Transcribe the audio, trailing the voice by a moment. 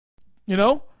You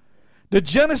know, the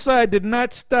genocide did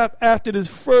not stop after this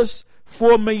first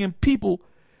 4 million people.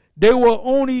 They were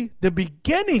only the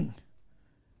beginning.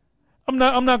 I'm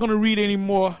not going to read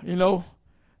anymore. You know,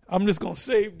 I'm just going to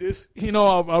save this. You know,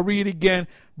 I'll read it again.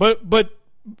 But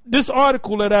this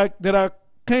article that I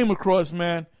came across,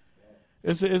 man,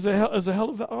 is a hell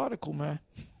of an article, man.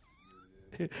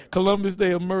 Columbus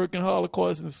Day, American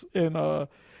Holocaust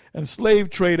and Slave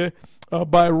Trader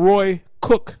by Roy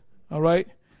Cook. All right.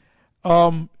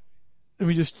 Let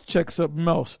me just check something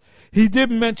else. He did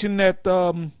mention that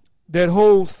that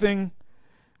whole thing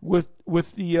with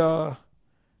the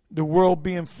world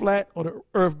being flat or the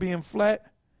earth being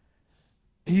flat.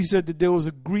 He said that there was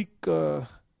a Greek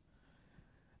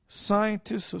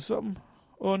scientist or something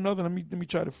or another. Let me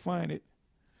try to find it.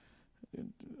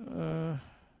 Go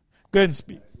ahead and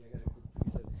speak.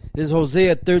 This is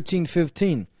Hosea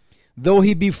 13:15. Though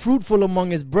he be fruitful among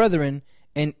his brethren,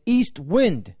 an east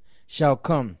wind shall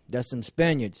come. That's some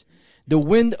Spaniards. The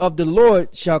wind of the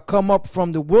Lord shall come up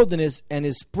from the wilderness, and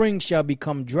his spring shall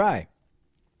become dry.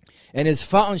 And his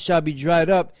fountain shall be dried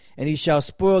up, and he shall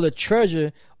spoil the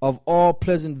treasure of all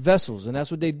pleasant vessels. And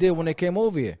that's what they did when they came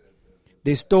over here.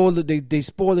 They spoiled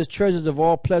the treasures of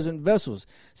all pleasant vessels.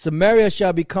 Samaria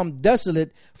shall become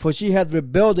desolate, for she hath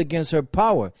rebelled against her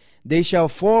power. They shall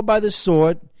fall by the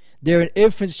sword. Their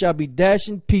infants shall be dashed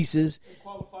in pieces. They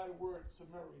qualify the word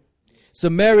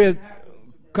Samaria,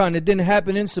 it didn't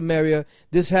happen in Samaria.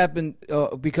 This happened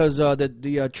because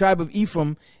the tribe of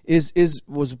Ephraim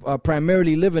was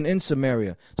primarily living in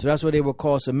Samaria. So that's why they were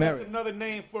called Samaria. That's another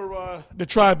name for the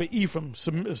tribe of Ephraim,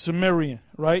 Sumerian,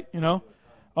 right? You know.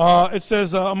 It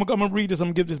says, I'm going to read this, I'm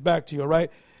going to give this back to you, all right?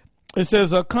 It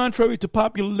says, contrary to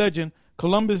popular legend,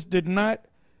 Columbus did not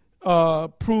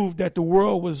prove that the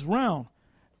world was round.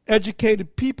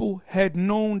 Educated people had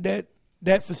known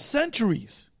that for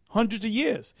centuries, hundreds of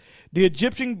years. The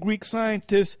Egyptian Greek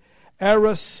scientist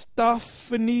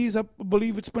Aristophanes, I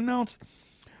believe it's pronounced,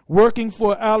 working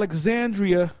for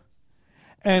Alexandria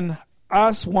and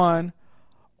Aswan,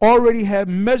 already had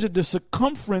measured the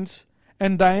circumference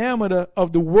and diameter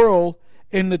of the world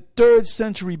in the 3rd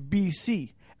century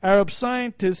BC. Arab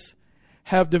scientists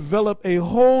have developed a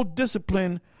whole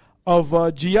discipline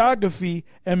of geography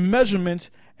and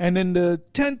measurements, and in the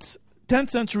 10th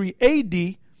century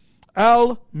AD,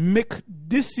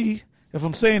 Al-Makdisi, if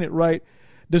I'm saying it right,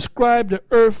 described the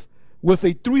earth with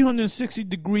a 360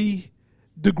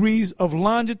 degrees of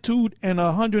longitude and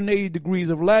 180 degrees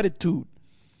of latitude.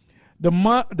 The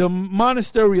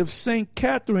monastery of St.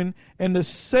 Catherine and the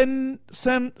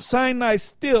Sinai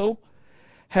still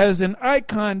has an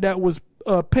icon that was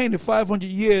painted 500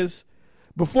 years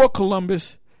before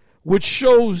Columbus, which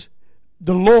shows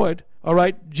the Lord, all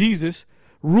right, Jesus,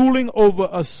 ruling over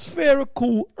a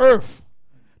spherical earth.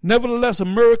 Nevertheless,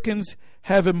 Americans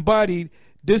have embodied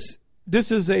this.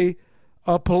 This is a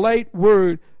polite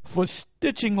word for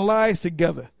stitching lies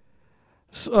together.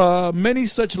 Many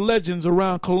such legends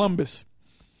around Columbus,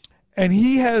 and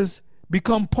he has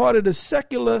become part of the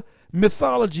secular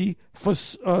mythology for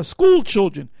school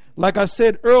children, like I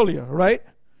said earlier, right?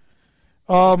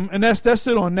 And that's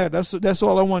it on that. That's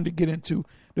all I wanted to get into.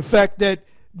 The fact that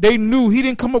they knew he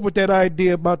didn't come up with that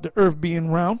idea about the earth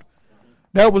being round.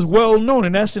 That was well known,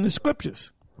 and that's in the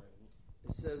scriptures.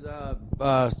 It says,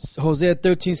 Hosea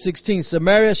 13:16,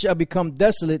 Samaria shall become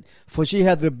desolate, for she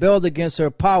hath rebelled against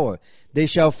her power. They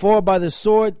shall fall by the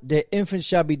sword, their infants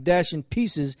shall be dashed in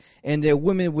pieces, and their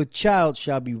women with child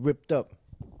shall be ripped up.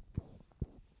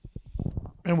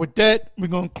 And with that, we're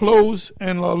going to close,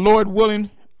 and Lord willing,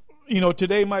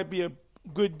 today might be a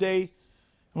good day.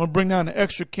 I'm going to bring down an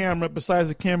extra camera besides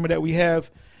the camera that we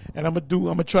have, and I'm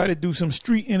going to try to do some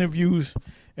street interviews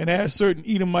and ask certain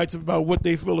Edomites about what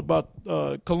they feel about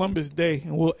Columbus Day,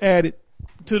 and we'll add it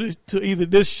to either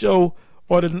this show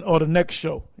or the next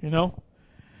show,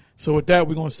 So with that,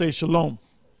 we're going to say shalom.